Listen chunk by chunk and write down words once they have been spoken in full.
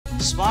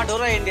Smart हो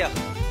रहा है इंडिया,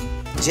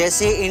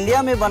 जैसे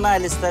इंडिया में बना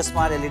Elista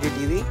smart LED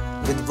TV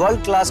with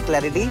world class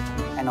clarity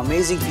and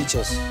amazing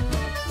features.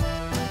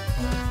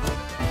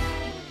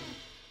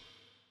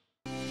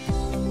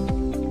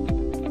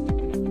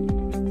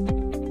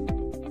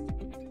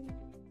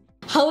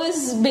 How has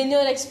been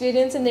your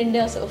experience in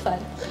India so far?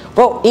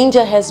 Well,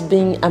 India has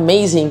been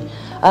amazing.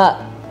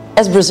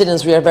 As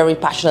Brazilians, we are very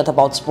passionate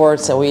about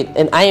sports,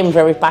 and I am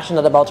very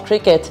passionate about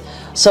cricket.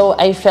 So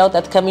I felt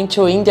that coming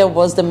to India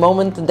was the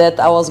moment that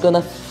I was going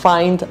to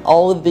find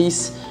all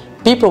these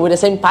people with the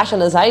same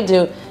passion as I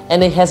do,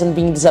 and it hasn't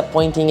been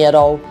disappointing at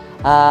all.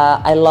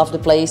 I love the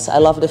place, I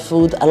love the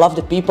food, I love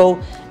the people,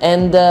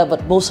 and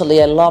but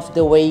mostly I love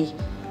the way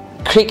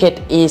cricket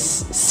is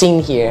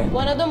seen here.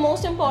 One of the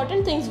most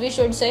important things we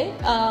should say,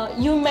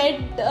 you met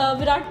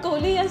Virat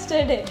Kohli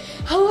yesterday.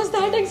 How was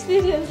that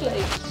experience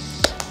like?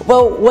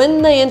 Well,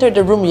 when I entered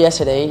the room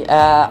yesterday,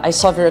 I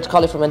saw Virat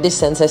Kohli from a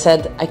distance. I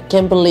said, I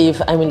can't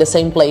believe I'm in the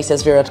same place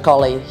as Virat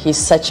Kohli. He's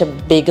such a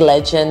big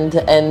legend,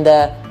 and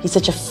he's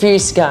such a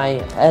fierce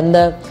guy. And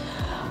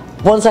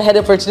once I had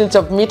the opportunity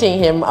of meeting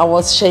him, I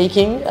was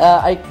shaking.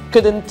 I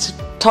couldn't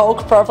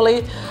talk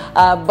properly,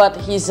 but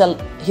he's a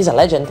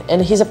legend,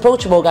 and he's an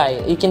approachable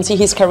guy. You can see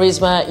his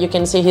charisma, you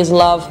can see his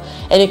love,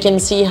 and you can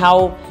see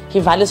how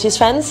he values his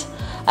fans.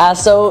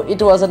 So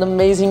it was an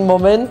amazing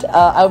moment.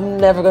 I'm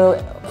never going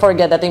to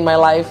forget that in my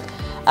life.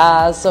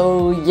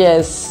 So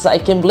yes, I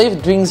can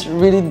believe dreams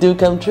really do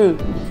come true.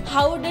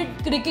 How did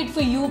cricket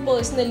for you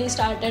personally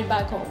started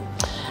back home?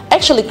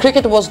 Actually,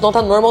 cricket was not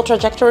a normal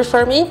trajectory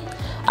for me.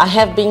 I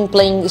have been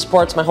playing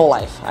sports my whole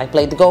life. I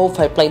played golf,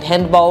 I played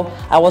handball.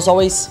 I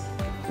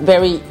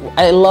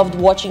loved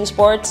watching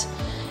sports,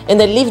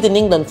 and I lived in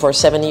England for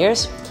 7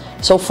 years.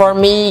 So for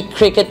me,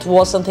 cricket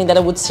was something that I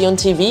would see on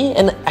TV,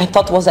 and I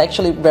thought was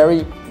actually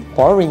very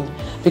boring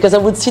because I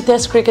would see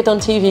Test cricket on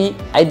TV.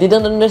 I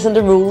didn't understand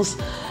the rules.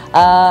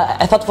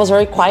 I thought it was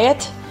very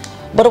quiet.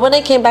 But when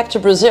I came back to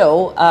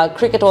Brazil,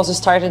 cricket was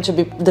starting to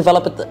be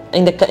developed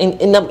in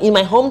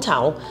my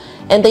hometown,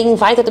 and they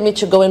invited me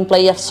to go and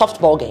play a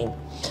softball game.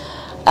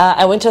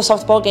 I went to a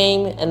softball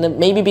game, and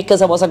maybe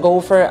because I was a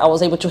golfer, I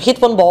was able to hit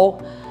one ball.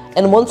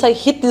 And once I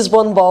hit this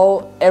one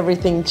ball,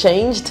 everything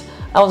changed.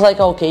 I was like,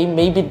 okay,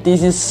 maybe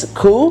this is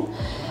cool.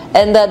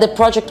 And the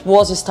project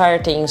was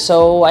starting,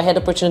 so I had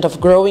the opportunity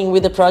of growing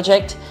with the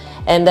project,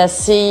 and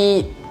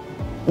see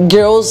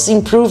girls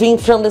improving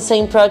from the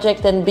same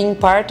project and being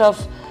part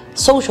of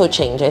social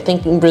change. I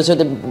think in Brazil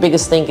the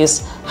biggest thing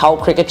is how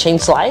cricket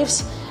changed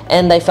lives,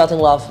 and I felt in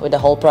love with the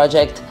whole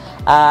project.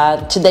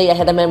 Today I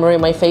had a memory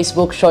on my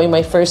Facebook showing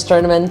my first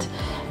tournament,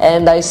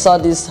 and I saw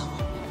this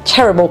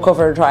terrible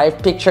cover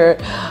drive picture,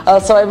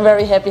 so I'm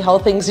very happy how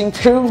things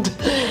improved,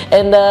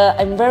 and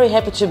I'm very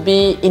happy to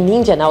be in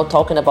India now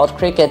talking about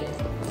cricket,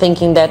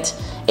 thinking that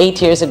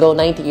 8 years ago,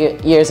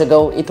 years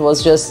ago, it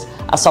was just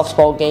a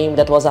softball game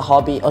that was a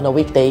hobby on a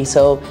weekday.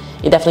 So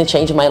it definitely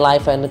changed my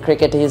life, and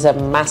cricket is a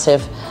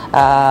massive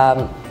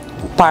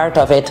part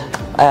of it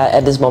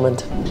at this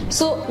moment.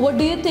 So what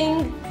do you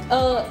think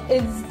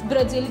is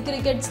Brazil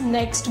cricket's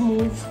next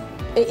move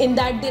in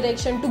that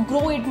direction to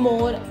grow it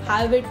more,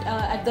 have it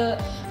at the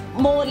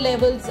more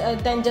levels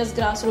than just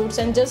grassroots,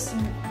 and just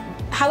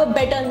have a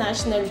better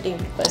national team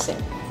per se?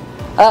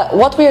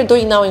 What we are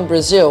doing now in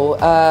Brazil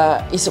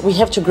is we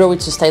have to grow it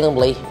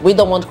sustainably. We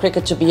don't want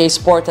cricket to be a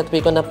sport that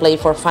we're going to play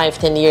for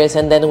 5-10 years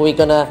and then we're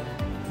going to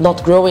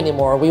not grow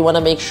anymore. We want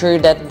to make sure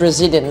that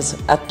Brazilians,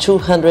 at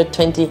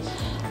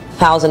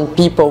 220,000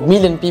 people,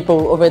 million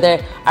people over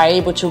there, are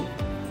able to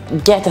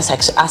get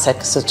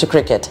access to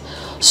cricket.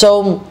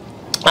 So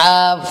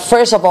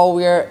first of all,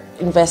 we are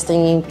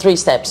investing in 3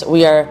 steps.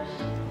 We are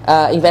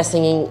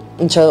investing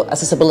into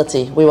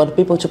accessibility. We want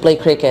people to play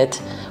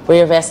cricket.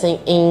 We're investing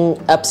in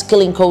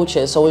upskilling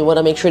coaches, so we want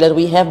to make sure that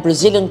we have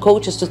Brazilian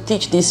coaches to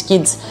teach these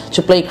kids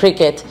to play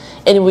cricket,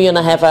 and we're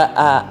going to have an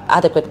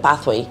adequate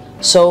pathway.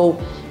 So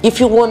if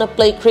you want to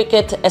play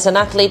cricket as an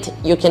athlete,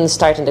 you can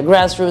start in the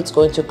grassroots,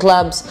 going to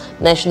clubs,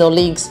 national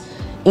leagues,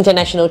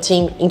 international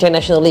team,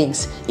 international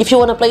leagues. If you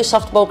want to play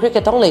softball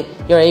cricket only,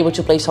 you're able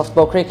to play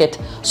softball cricket.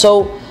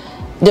 So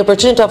the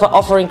opportunity of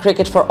offering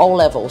cricket for all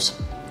levels.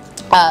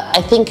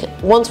 I think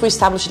once we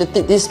establish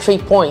these 3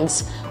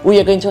 points, we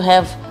are going to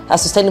have a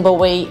sustainable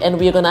way, and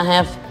we are going to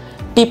have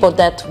people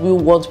that will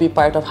want to be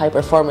part of high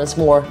performance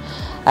more.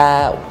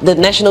 The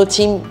national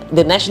team,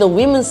 the national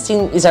women's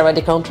team is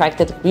already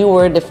contracted. We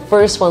were the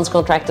first ones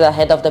contracted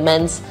ahead of the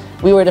men's.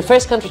 We were the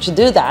first country to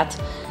do that,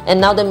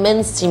 and now the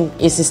men's team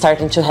is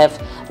starting to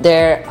have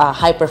their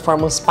high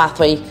performance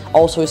pathway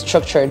also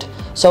structured.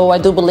 So I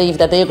do believe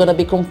that they are going to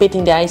be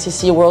competing the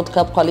ICC World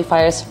Cup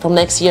qualifiers from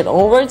next year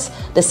onwards,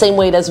 the same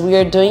way as we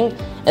are doing,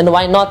 and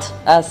why not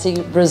see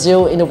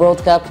Brazil in the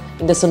World Cup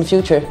in the soon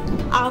future.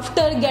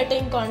 After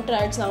getting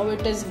contracts now,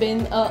 it has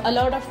been a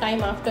lot of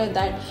time after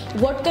that.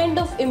 What kind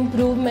of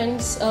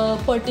improvements,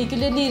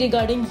 particularly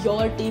regarding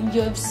your team,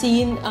 you have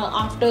seen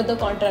after the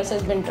contracts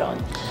has been drawn?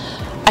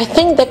 I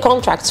think the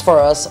contracts for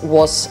us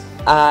was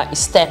a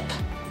step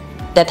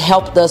that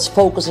helped us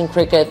focus in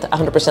cricket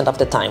 100% of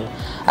the time.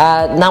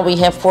 Now we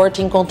have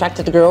 14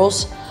 contracted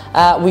girls.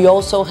 We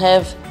also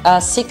have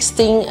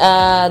 16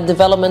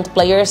 development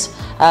players.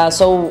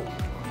 So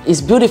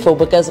it's beautiful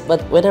because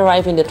when I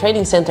arrive in the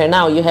training center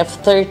now, you have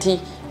 30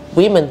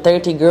 women,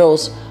 30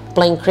 girls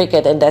playing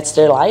cricket, and that's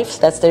their life,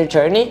 that's their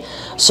journey.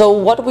 So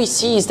what we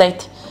see is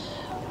that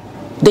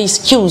the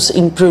skills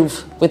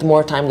improve with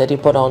more time that you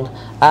put on.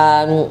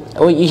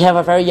 You have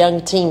a very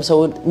young team,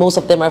 so most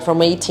of them are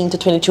from 18 to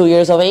 22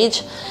 years of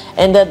age,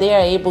 and that they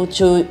are able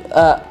to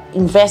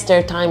invest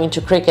their time into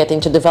cricket,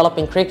 into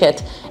developing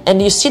cricket.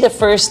 And you see the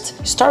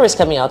first stories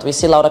coming out. We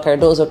see Laura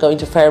Cardoso going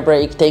to fair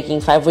break, taking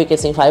 5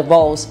 wickets in 5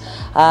 balls.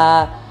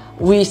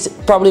 We're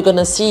probably going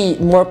to see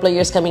more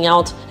players coming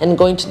out and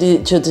going to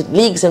the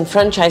leagues and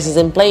franchises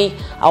and play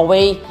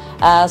away.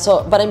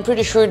 But I'm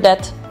pretty sure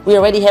that we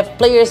already have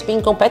players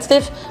being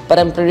competitive, but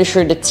I'm pretty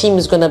sure the team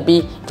is going to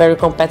be very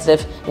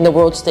competitive in the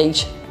world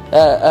stage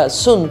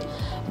soon.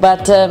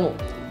 But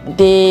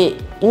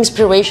the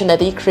inspiration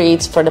that it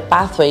creates for the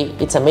pathway,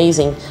 it's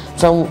amazing.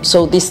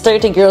 So these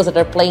 30 girls that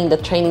are playing the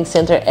training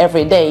center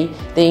every day,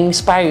 they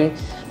inspire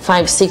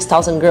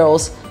 5,000-6,000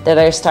 girls that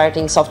are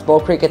starting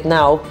softball cricket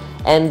now,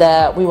 and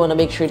we want to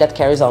make sure that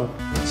carries on.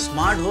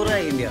 Smart हो रहा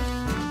है India,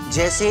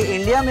 जैसे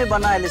India में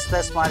बना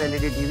Elista smart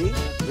LED TV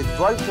with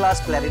world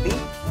class clarity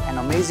and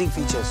amazing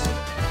features.